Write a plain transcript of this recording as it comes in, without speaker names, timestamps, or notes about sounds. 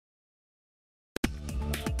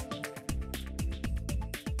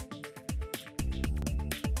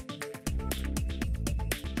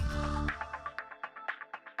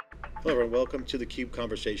Hello everyone, welcome to theCUBE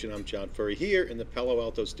Conversation. I'm John Furrier here in the Palo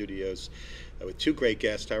Alto studios with two great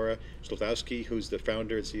guests, Tara Chlovski, who's the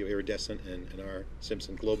founder and CEO of Iridescent, and Anar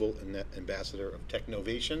Simpson, Global Ambassador of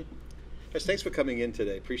Technovation. Guys, thanks for coming in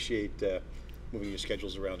today. Appreciate moving your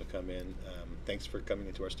schedules around to come in. Thanks for coming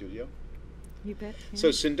into our studio. You bet. Yeah. So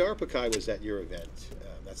Sundar Pichai was at your event.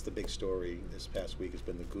 That's the big story this past week. Has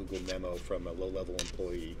been the Google memo from a low-level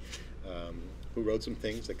employee who wrote some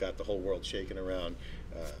things that got the whole world shaken around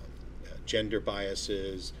gender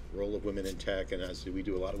biases, role of women in tech, and as we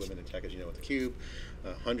do a lot of women in tech, as you know, at theCUBE,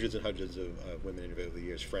 hundreds and hundreds of women interviewed over the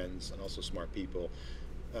years, friends, and also smart people.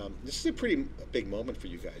 This is a pretty big moment for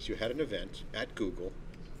you guys. You had an event at Google.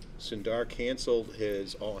 Sundar canceled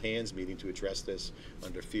his all-hands meeting to address this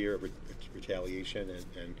under fear of retaliation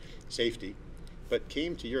and safety, but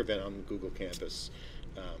came to your event on the Google campus.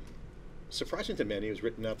 Surprising to many, it was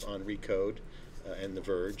written up on Recode and The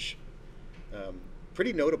Verge.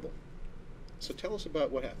 Pretty notable. So tell us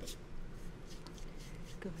about what happened.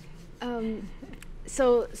 Go ahead.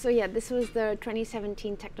 So yeah, this was the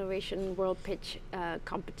 2017 Technovation World Pitch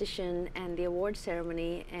competition and the award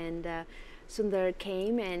ceremony, and Sundar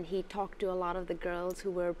came and he talked to a lot of the girls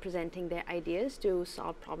who were presenting their ideas to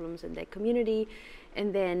solve problems in their community,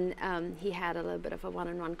 and then he had a little bit of a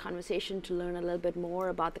one-on-one conversation to learn a little bit more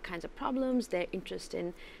about the kinds of problems, their interest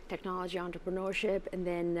in technology entrepreneurship, and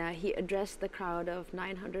then he addressed the crowd of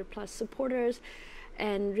 900 plus supporters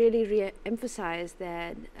and really re-emphasized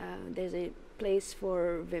that there's a place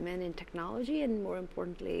for women in technology, and more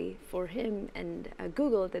importantly for him and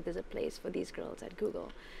Google, that there's a place for these girls at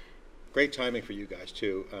Google. Great timing for you guys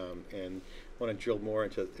too, and I want to drill more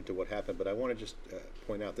into what happened, but I want to just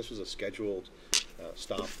point out this was a scheduled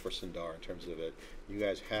stop for Sundar in terms of it. You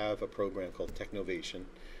guys have a program called Technovation,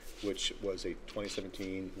 which was a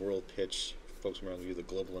 2017 World Pitch, folks around you, the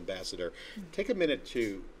Global Ambassador. Take a minute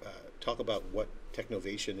to talk about what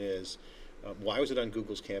Technovation is. Why was it on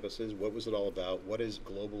Google's campuses? What was it all about? What does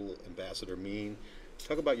Global Ambassador mean?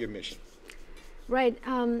 Talk about your mission. Right,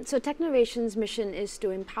 so Technovation's mission is to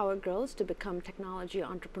empower girls to become technology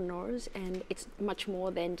entrepreneurs, and it's much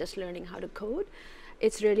more than just learning how to code.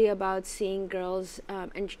 It's really about seeing girls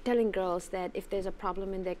and telling girls that if there's a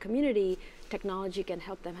problem in their community, technology can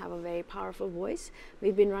help them have a very powerful voice.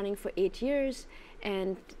 We've been running for 8 years,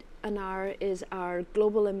 and Anar is our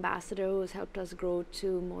global ambassador who's helped us grow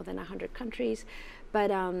to more than 100 countries. But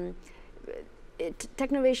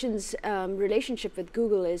Technovation's relationship with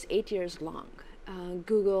Google is 8 years long.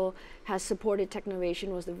 Google has supported Technovation,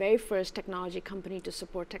 was the very first technology company to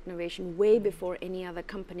support Technovation way before any other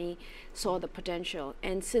company saw the potential.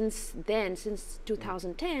 And since then, since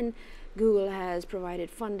 2010, Google has provided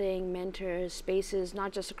funding, mentors, spaces,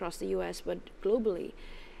 not just across the US, but globally.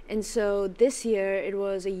 And so this year, it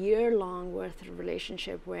was a year-long worth of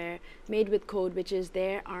relationship where Made with Code, which is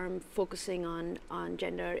their arm focusing on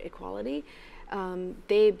gender equality,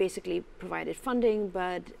 they basically provided funding,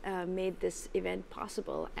 but made this event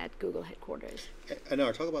possible at Google headquarters.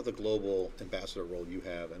 Anar, talk about the global ambassador role you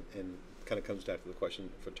have, and kind of comes back to the question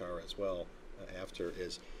for Tara as well after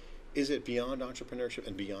is it beyond entrepreneurship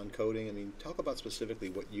and beyond coding? I mean, talk about specifically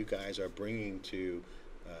what you guys are bringing to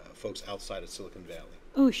folks outside of Silicon Valley.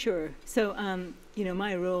 Oh, sure. So, you know,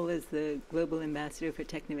 my role as the Global Ambassador for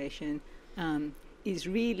Technovation is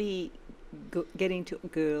really getting to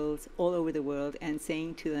girls all over the world and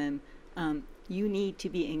saying to them, you need to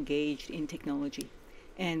be engaged in technology.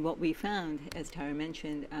 And what we found, as Tara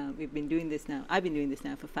mentioned, we've been doing this now, I've been doing this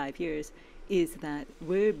now for 5 years, is that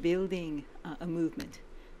we're building a movement.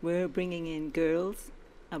 We're bringing in girls,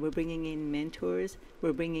 we're bringing in mentors,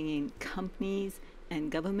 we're bringing in companies and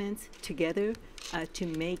governments together to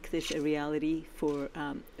make this a reality for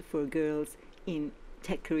girls in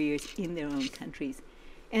tech careers in their own countries.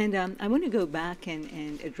 And I want to go back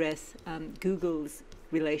and address Google's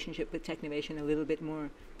relationship with Technovation a little bit more,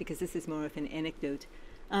 because this is more of an anecdote.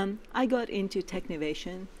 I got into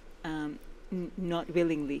Technovation not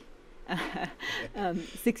willingly.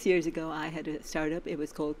 6 years ago, I had a startup. It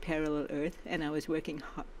was called Parallel Earth, and I was working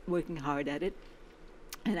hard at it.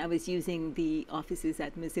 And I was using the offices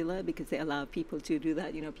at Mozilla because they allow people to do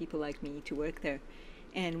that, you know, people like me to work there.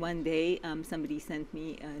 And one day, somebody sent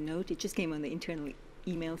me a note. It just came on the internal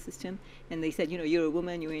email system, and they said, you know, you're a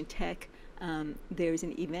woman, you're in tech. There's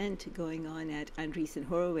an event going on at Andreessen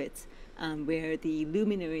Horowitz where the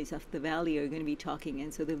luminaries of the Valley are going to be talking.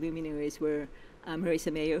 And so the luminaries were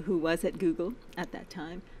Marissa Mayer, who was at Google at that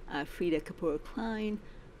time, Frida Kapoor Klein,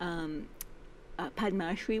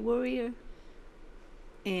 Padmashri Warrior,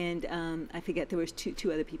 and I forget, there was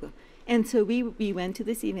two other people. And so we went to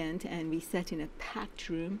this event, and we sat in a packed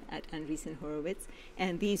room at Andreessen Horowitz,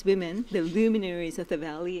 and these women, the luminaries of the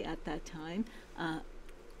Valley at that time,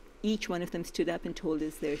 each one of them stood up and told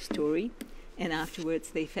us their story, and afterwards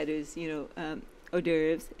they fed us, hors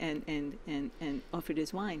d'oeuvres and offered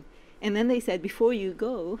us wine. And then they said, before you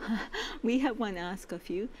go, we have one ask of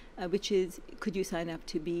you, which is, could you sign up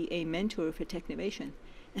to be a mentor for Technovation?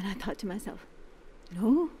 And I thought to myself,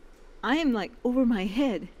 no, I am like over my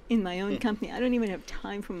head in my own company. I don't even have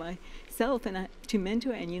time for myself and to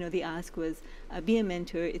mentor. And the ask was, be a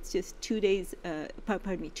mentor. It's just 2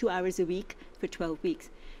 hours a week for 12 weeks.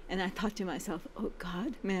 And I thought to myself, oh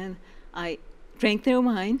God, man, I drank their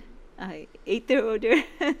wine. I ate their hors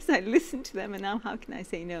d'oeuvres, I listened to them, and now how can I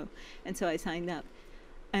say no? And so I signed up.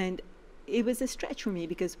 And it was a stretch for me,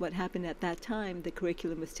 because what happened at that time, the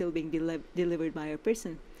curriculum was still being delivered by a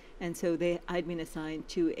person. And so I'd been assigned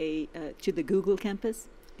to the Google campus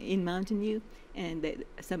in Mountain View, and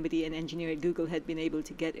an engineer at Google had been able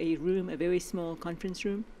to get a room, a very small conference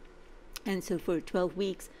room. And so for 12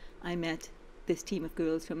 weeks, I met this team of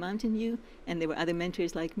girls from Mountain View, and there were other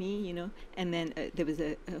mentors like me, and then there was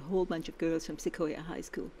a whole bunch of girls from Sequoia High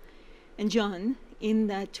School. And John, in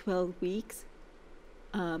that 12 weeks,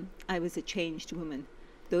 I was a changed woman.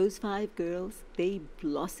 Those 5 girls, they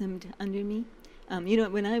blossomed under me.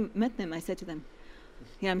 When I met them, I said to them,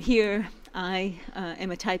 I'm here, I am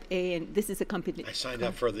a type A, and this is a company. I signed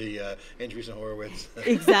up for the Andreessen Horowitz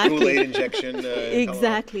exactly. Kool-Aid injection.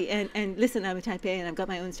 Exactly, and listen, I'm a type A, and I've got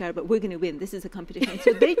my own star, but we're going to win. This is a competition.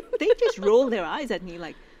 So they just roll their eyes at me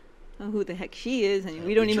like, oh, who the heck she is, and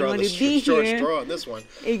we don't even want to be short here. Straw on this one.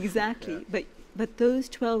 Exactly, yeah. But those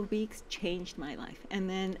 12 weeks changed my life, and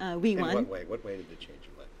then we won. In what way? What way did it change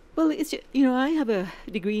your life? Well, it's just, I have a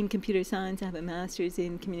degree in computer science. I have a master's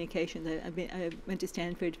in communications. I went to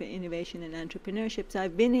Stanford for innovation and entrepreneurship. So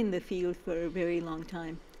I've been in the field for a very long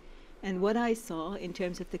time. And what I saw in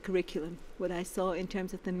terms of the curriculum, what I saw in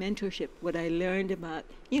terms of the mentorship, what I learned about,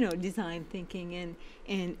 design thinking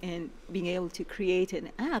and being able to create an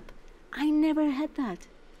app, I never had that.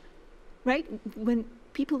 Right? When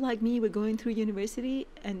people like me were going through university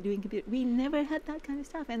and doing computer, we never had that kind of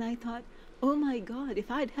stuff. And I thought, oh my God, if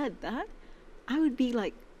I'd had that, I would be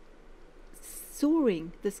like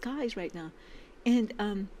soaring the skies right now.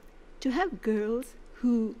 And to have girls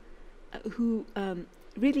who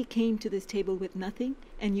really came to this table with nothing,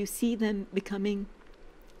 and you see them becoming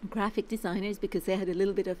graphic designers because they had a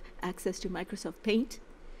little bit of access to Microsoft Paint,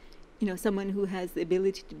 someone who has the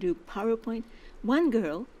ability to do PowerPoint. One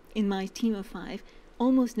girl in my team of 5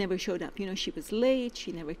 almost never showed up. You know, she was late,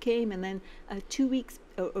 she never came, and then 2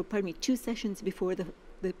 sessions before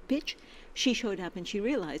the pitch, she showed up and she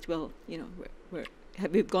realized, well, you know,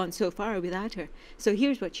 we've gone so far without her. So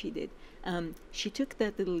here's what she did. She took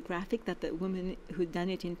that little graphic that the woman who'd done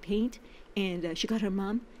it in Paint, and she got her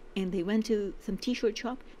mom, and they went to some t-shirt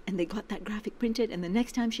shop, and they got that graphic printed, and the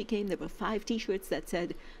next time she came, there were 5 t-shirts that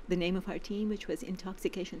said the name of our team, which was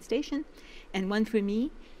Intoxication Station, and one for me,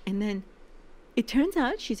 and then it turns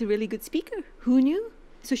out she's a really good speaker. Who knew?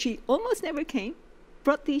 So she almost never came,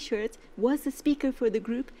 brought these shirts, was the speaker for the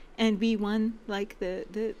group, and we won like the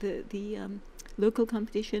local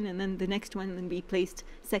competition, and then the next one, and we placed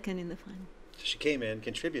second in the final. So she came in,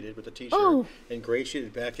 contributed with the t-shirt,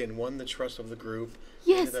 ingratiated back in, won the trust of the group,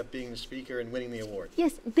 ended up being the speaker and winning the award.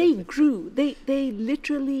 Yes, they grew. They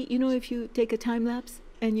literally, you know, if you take a time lapse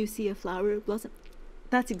and you see a flower blossom,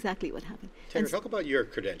 that's exactly what happened. Tara, talk about your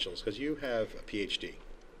credentials, because you have a PhD,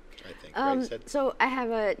 I think, right? So I have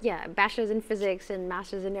a bachelor's in physics and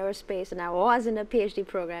master's in aerospace, and I was in a PhD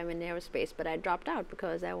program in aerospace, but I dropped out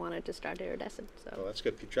because I wanted to start Iridescent. So. Well, that's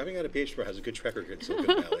good. Dropping out of PhD program has a good track record in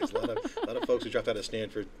Silicon Valley. There's a lot of folks who dropped out of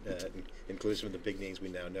Stanford, including some of the big names we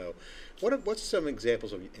now know. What's some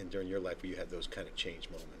examples of during your life where you had those kind of change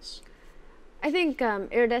moments? I think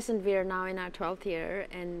Iridescent, we are now in our 12th year,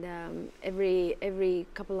 and every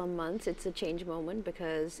couple of months it's a change moment,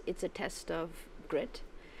 because it's a test of grit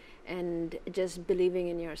and just believing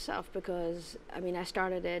in yourself. Because I mean, I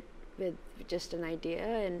started it with just an idea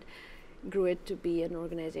and grew it to be an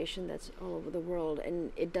organization that's all over the world,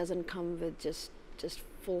 and it doesn't come with just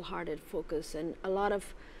full-hearted focus, and a lot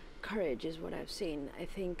of courage is what I've seen. I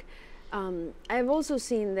think I've also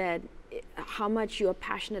seen that how much you're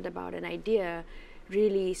passionate about an idea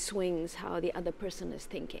really swings how the other person is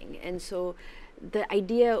thinking, and so the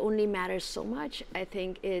idea only matters so much. I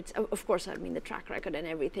think it's, of course, I mean, the track record and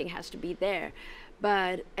everything has to be there,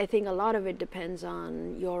 but I think a lot of it depends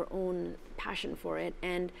on your own passion for it.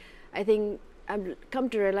 And I think I've come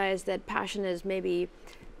to realize that passion is maybe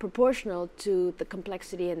proportional to the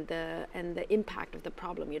complexity and the impact of the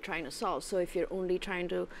problem you're trying to solve. So if you're only trying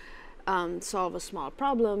to solve a small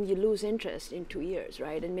problem, you lose interest in 2 years,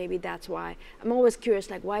 right? And maybe that's why I'm always curious,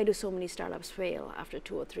 like, why do so many startups fail after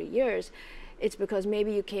 2 or 3 years? It's because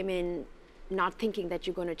maybe you came in not thinking that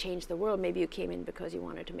you're going to change the world. Maybe you came in because you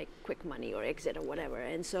wanted to make quick money or exit or whatever.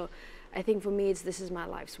 And so I think for me, this is my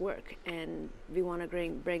life's work, and we want to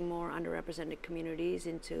bring more underrepresented communities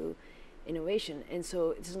into innovation. And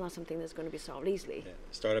so this is not something that's going to be solved easily. Yeah.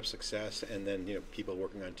 Startup success, and then people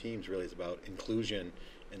working on teams, really is about inclusion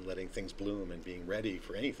and letting things bloom and being ready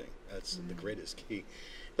for anything. That's the greatest key.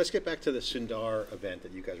 Let's get back to the Sundar event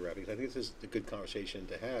that you guys were having. I think this is a good conversation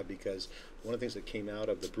to have, because one of the things that came out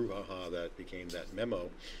of the brouhaha that became that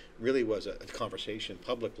memo really was a conversation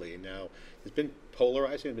publicly. Now, it's been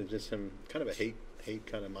polarizing. There's been some kind of a hate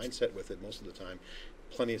kind of mindset with it most of the time.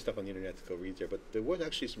 Plenty of stuff on the internet to go read there, but there was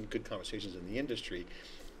actually some good conversations in the industry.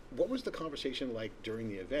 What was the conversation like during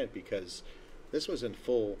the event? Because this was in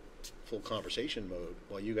full conversation mode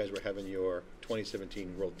while you guys were having your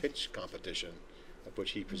 2017 World Pitch competition, of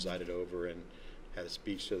which he presided over and had a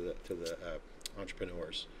speech to the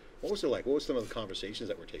entrepreneurs. What was it like? What were some of the conversations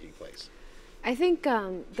that were taking place? I think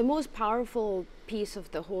the most powerful piece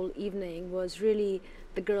of the whole evening was really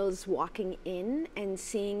the girls walking in and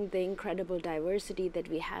seeing the incredible diversity that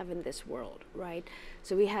we have in this world, right?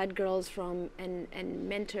 So we had girls from and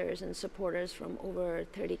mentors and supporters from over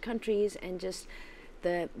 30 countries, and just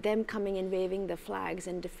them coming and waving the flags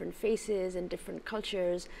and different faces and different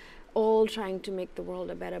cultures, all trying to make the world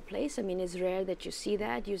a better place. I mean, it's rare that you see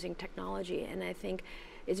that using technology, and I think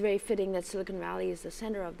it's very fitting that Silicon Valley is the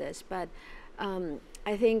center of this. But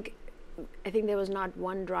I think there was not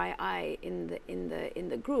one dry eye in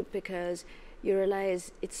the group, because you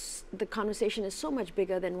realize the conversation is so much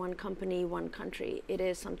bigger than one company, one country. It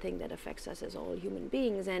is something that affects us as all human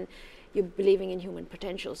beings, and you're believing in human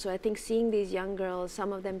potential. So I think seeing these young girls,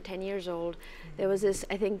 some of them 10 years old, there was this,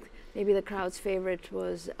 I think maybe the crowd's favorite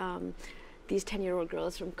was these 10-year-old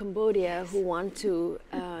girls from Cambodia who want to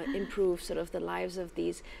improve sort of the lives of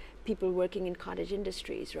these people working in cottage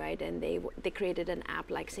industries, right? And they created an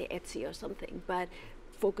app like, say, Etsy or something, but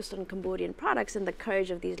focused on Cambodian products. And the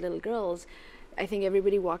courage of these little girls, I think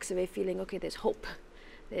everybody walks away feeling, okay, there's hope.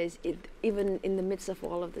 Even in the midst of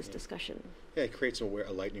all of this discussion. Yeah, it creates a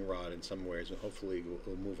lightning rod in some ways, and hopefully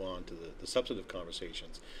we'll move on to the substantive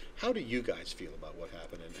conversations. How do you guys feel about what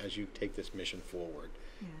happened, and as you take this mission forward?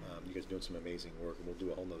 You guys are doing some amazing work, and we'll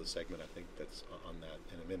do a whole nother segment, I think, that's on that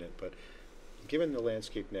in a minute. But given the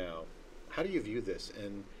landscape now, how do you view this,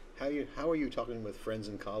 and how are you talking with friends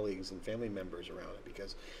and colleagues and family members around it?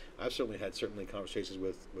 Because I've certainly had conversations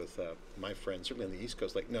with my friends, certainly on the East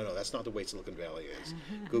Coast, like, no, that's not the way Silicon Valley is.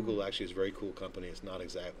 Google actually is a very cool company. It's not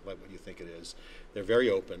exactly like what you think it is. They're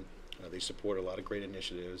very open. They support a lot of great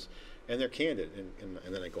initiatives, and they're candid. And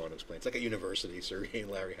then I go on to explain. It's like a university. Sergey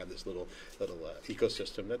and Larry have this little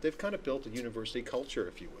ecosystem that they've kind of built a university culture,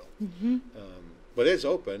 if you will. But it's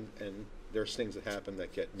open, and there's things that happen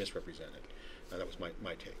that get misrepresented. That was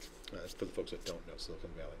my take. That's for the folks that don't know Silicon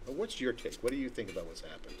Valley. But what's your take? What do you think about what's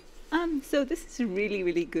happened? So this is really,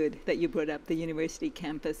 really good that you brought up the university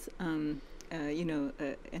campus,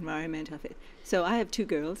 environment of it. So I have 2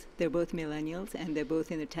 girls. They're both millennials, and they're both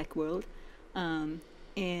in the tech world.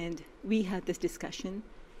 And we had this discussion.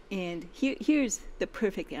 And here's the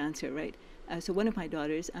perfect answer, right? So one of my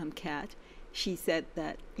daughters, Kat, she said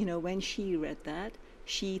that, when she read that,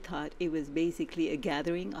 she thought it was basically a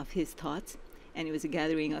gathering of his thoughts. And it was a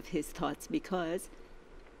gathering of his thoughts because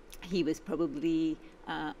he was probably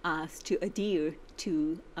asked to adhere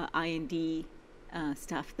to I&D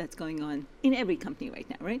stuff that's going on in every company right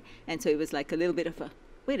now, right? And so it was like a little bit of a,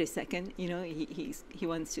 wait a second, he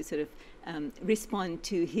wants to sort of respond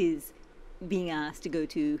to his being asked to go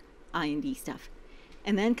to I&D stuff.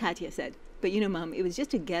 And then Katya said, but Mom, it was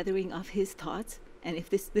just a gathering of his thoughts, and if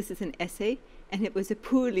this is an essay, and it was a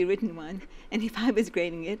poorly written one, and if I was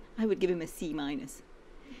grading it, I would give him a C-.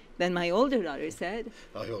 Then my older daughter said...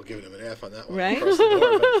 Oh, he'll give him an F on that one. Right? Across the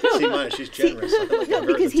door, but C-, she's generous. No,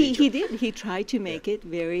 because he did. He tried to make it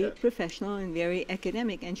very professional and very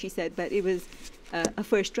academic, and she said, but it was a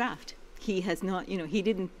first draft. He has not, he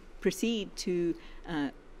didn't proceed to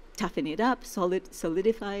toughen it up,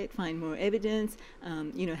 solidify it, find more evidence,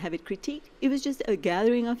 have it critiqued. It was just a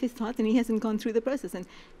gathering of his thoughts, and he hasn't gone through the process. And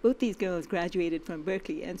both these girls graduated from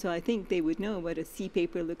Berkeley, and so I think they would know what a C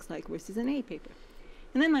paper looks like versus an A paper.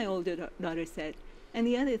 And then my older daughter said, and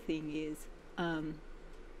the other thing is,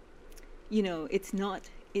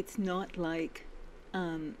 it's not like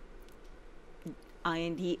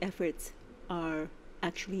I&D efforts are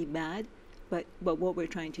actually bad. But what we're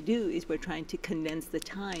trying to do is we're trying to condense the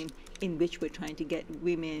time in which we're trying to get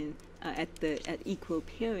women at equal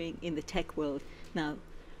pairing in the tech world. Now,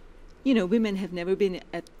 you know, women have never been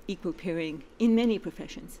at equal pairing in many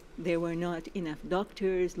professions. There were not enough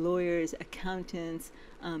doctors, lawyers, accountants,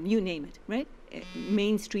 you name it, right?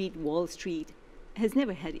 Main Street, Wall Street has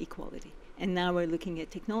never had equality. And now we're looking at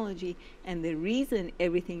technology, and the reason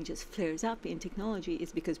everything just flares up in technology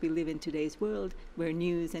is because we live in today's world where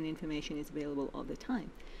news and information is available all the time.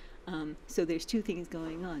 So there's two things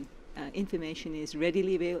going on. Information is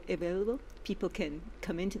readily available. People can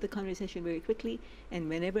come into the conversation very quickly, and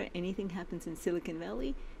whenever anything happens in Silicon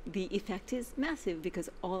Valley, the effect is massive because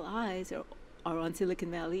all eyes are on Silicon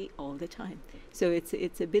Valley all the time. So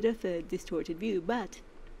it's a bit of a distorted view, but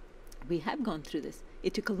we have gone through this.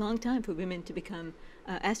 It took a long time for women to become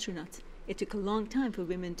astronauts. It took a long time for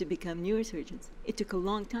women to become neurosurgeons. It took a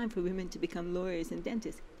long time for women to become lawyers and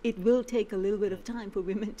dentists. It will take a little bit of time for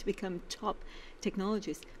women to become top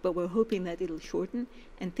technologists, but we're hoping that it'll shorten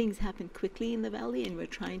and things happen quickly in the Valley, and we're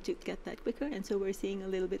trying to get that quicker, and so we're seeing a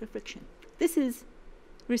little bit of friction. This is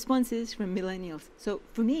responses from millennials. So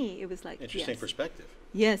for me, it was like, interesting yes. Perspective.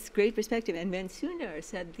 Yes, great perspective. And when Sundar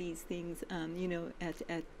said these things, you know,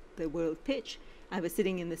 at the world pitch, I was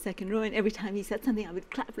sitting in the second row, and every time he said something, I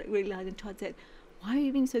would clap like really loud, and Todd said, "Why are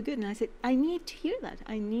you being so good?" And I said, I need to hear that.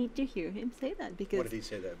 I need to hear him say that, because... What did he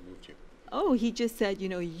say that moved you? Oh, he just said, you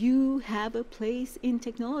know, you have a place in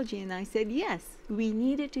technology. And I said, yes, we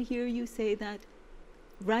needed to hear you say that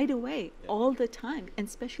right away, all the time, and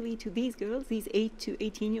especially to these girls, these 8 to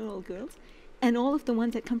 18-year-old girls, and all of the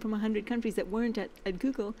ones that come from 100 countries that weren't at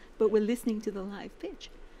Google, but were listening to the live pitch.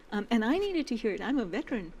 And I needed to hear it. I'm a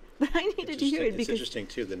veteran, but I needed to hear it because... It's interesting,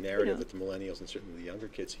 too, the narrative that the millennials and certainly the younger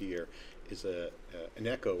kids hear is an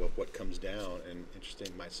echo of what comes down. And interesting,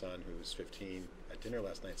 my son, who was 15, at dinner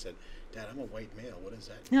last night said, "Dad, I'm a white male. What does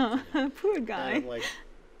that mean?" No, poor guy. And I'm like,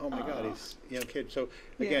 oh my God, he's a young kid. So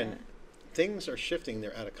again, things are shifting.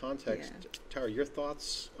 They're out of context. Tara, your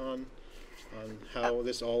thoughts on how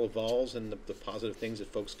this all evolves and the positive things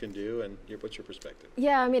that folks can do, and what's your perspective?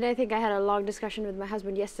 Yeah, I mean, I think I had a long discussion with my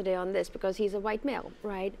husband yesterday on this because he's a white male,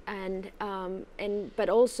 right? And but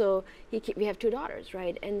also we have 2 daughters,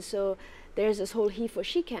 right? And so there's this whole he for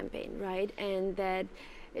she campaign, right? And that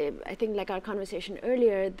I think, like our conversation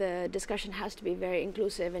earlier, the discussion has to be very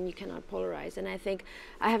inclusive, and you cannot polarize. And I think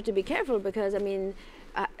I have to be careful because, I mean,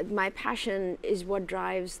 my passion is what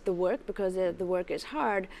drives the work, because the work is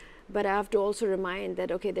hard. But I have to also remind that,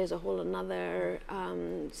 okay, there's a whole another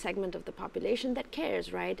segment of the population that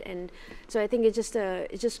cares, right? And so I think it's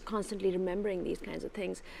just constantly remembering these kinds of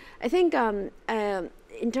things. I think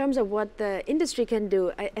in terms of what the industry can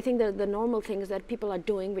do, I think the normal things that people are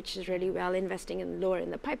doing, which is really well, investing in lower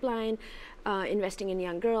in the pipeline, investing in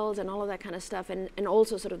young girls and all of that kind of stuff, and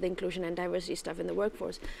also sort of the inclusion and diversity stuff in the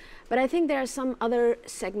workforce. But I think there are some other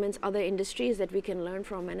segments, other industries that we can learn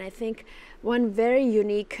from. And I think one very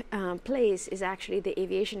unique place is actually the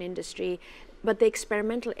aviation industry, but the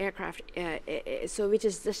experimental aircraft, so which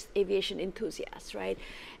is just aviation enthusiasts, right?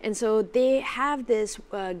 And so they have this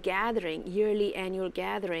gathering, yearly annual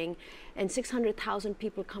gathering, and 600,000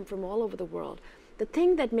 people come from all over the world. The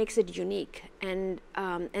thing that makes it unique, and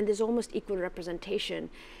there's almost equal representation,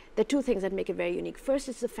 the 2 things that make it very unique. First,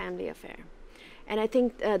 it's a family affair. And I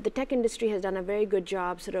think the tech industry has done a very good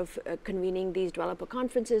job sort of convening these developer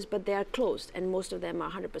conferences, but they are closed, and most of them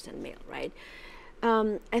are 100% male, right?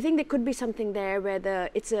 I think there could be something there where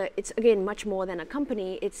it's again much more than a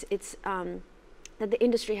company. It's that the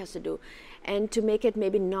industry has to do, and to make it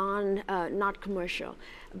maybe not commercial,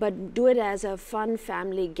 but do it as a fun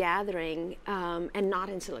family gathering, and not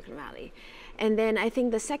in Silicon Valley. And then I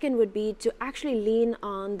think the second would be to actually lean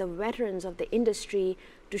on the veterans of the industry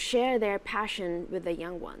to share their passion with the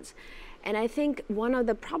young ones. And I think one of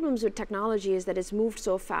the problems with technology is that it's moved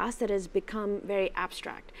so fast that it's become very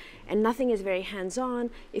abstract, and nothing is very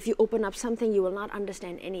hands-on. If you open up something, you will not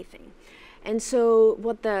understand anything. And so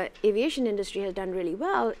what the aviation industry has done really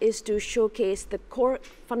well is to showcase the core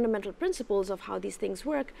fundamental principles of how these things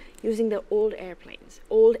work using the old airplanes,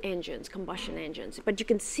 old engines, combustion engines, but you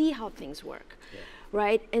can see how things work,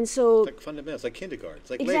 right? And so... It's like fundamentals, like kindergarten, it's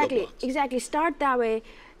like exactly, Lego blocks. Exactly, start that way,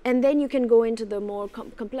 and then you can go into the more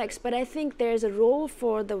complex. But I think there's a role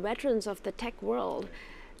for the veterans of the tech world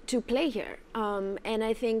to play here. And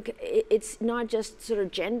I think it's not just sort of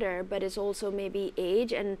gender, but it's also maybe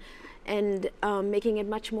age, and making it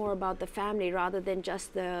much more about the family rather than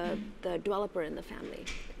just the developer in the family.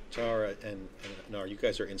 Tara and Anar, you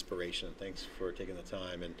guys are inspiration. Thanks for taking the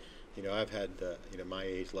time. And You know, I've had, my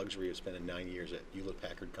age luxury of spending 9 years at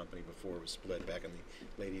Hewlett-Packard Company before it was split back in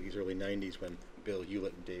the late 80s, early 90s when Bill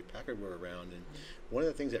Hewlett and Dave Packard were around. And one of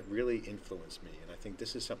the things that really influenced me, and I think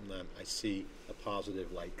this is something that I see a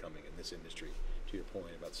positive light coming in this industry, to your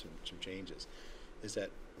point about some changes, is that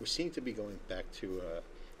we seem to be going back to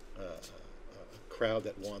a crowd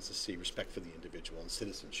that wants to see respect for the individual and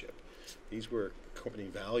citizenship. These were company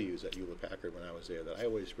values at Hewlett-Packard when I was there that I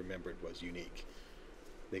always remembered was unique.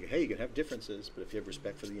 They go, hey, you can have differences, but if you have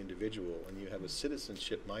respect for the individual and you have a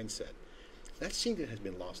citizenship mindset, that seems to have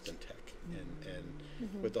been lost in tech.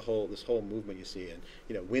 And with this whole movement you see,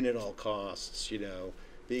 and win at all costs,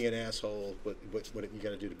 being an asshole, what you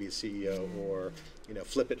got to do to be a CEO, or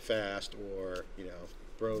flip it fast, or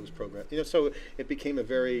bros program. So it became a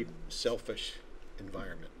very selfish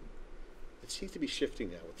environment. It seems to be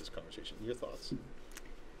shifting now with this conversation. Your thoughts?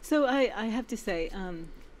 So I have to say,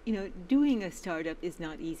 doing a startup is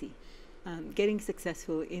not easy. Getting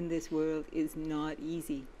successful in this world is not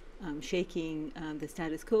easy. Shaking the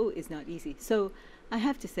status quo is not easy. So I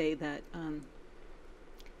have to say that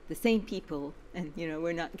the same people, and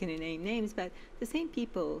we're not going to name names, but the same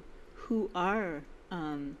people who are,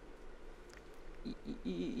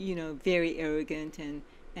 very arrogant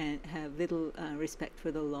and have little respect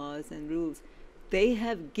for the laws and rules, they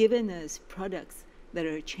have given us products that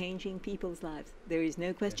are changing people's lives. There is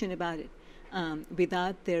no question about it.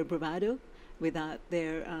 Without their bravado, without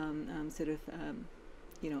their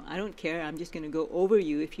I don't care, I'm just going to go over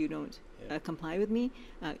you if you don't comply with me.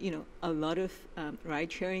 A lot of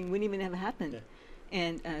ride sharing wouldn't even have happened.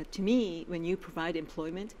 And to me, when you provide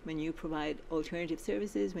employment, when you provide alternative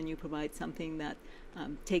services, when you provide something that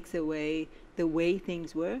takes away the way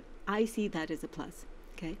things were, I see that as a plus.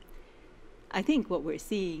 Okay. I think what we're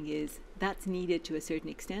seeing is that's needed to a certain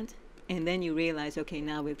extent, and then you realize, okay,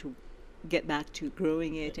 now we have to get back to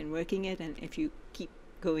growing it and working it, and if you keep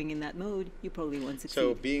going in that mode, you probably won't succeed.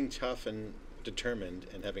 So being tough and determined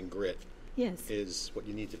and having grit is what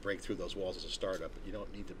you need to break through those walls as a startup, but you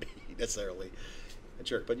don't need to be necessarily a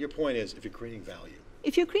jerk. But your point is, if you're creating value.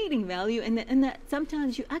 If you're creating value, and that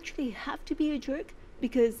sometimes you actually have to be a jerk,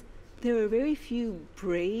 because there are very few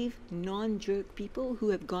brave, non-jerk people who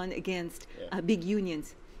have gone against big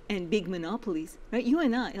unions and big monopolies, right? You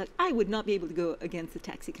and I would not be able to go against the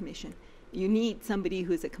taxi commission. You need somebody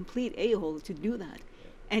who's a complete a-hole to do that.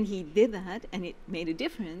 And he did that, and it made a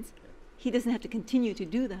difference. He doesn't have to continue to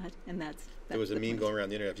do that, and that's there was a meme point. Going around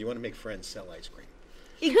the internet, if you want to make friends, sell ice cream.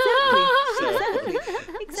 Exactly.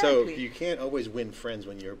 Exactly. So you can't always win friends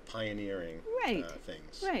when you're pioneering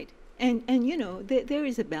things. Right. And there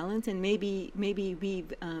is a balance, and maybe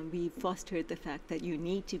we've fostered the fact that you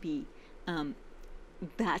need to be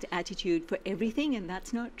that attitude for everything, and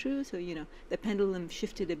that's not true. So the pendulum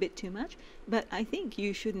shifted a bit too much. But I think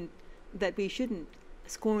we shouldn't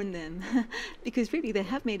scorn them because really they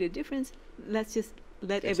have made a difference. Let's just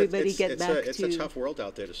let everybody get back to. It's a tough world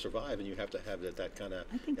out there to survive, and you have to have that kind of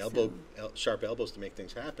sharp elbows to make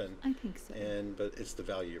things happen. I think so. But it's the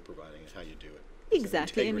value you're providing and how you do it.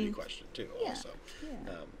 Exactly. It's an integrity question too. Also.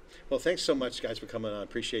 Well, thanks so much, guys, for coming on.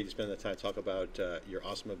 Appreciate you spending the time to talk about your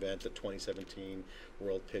awesome event, the 2017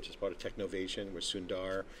 World Pitch as part of Technovation, where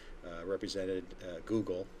Sundar represented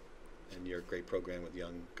Google, and your great program with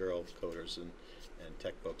young girl coders and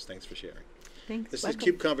tech folks. Thanks for sharing. Thanks. This is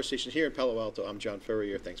CUBE Conversation here in Palo Alto. I'm John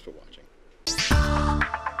Furrier. Thanks for watching.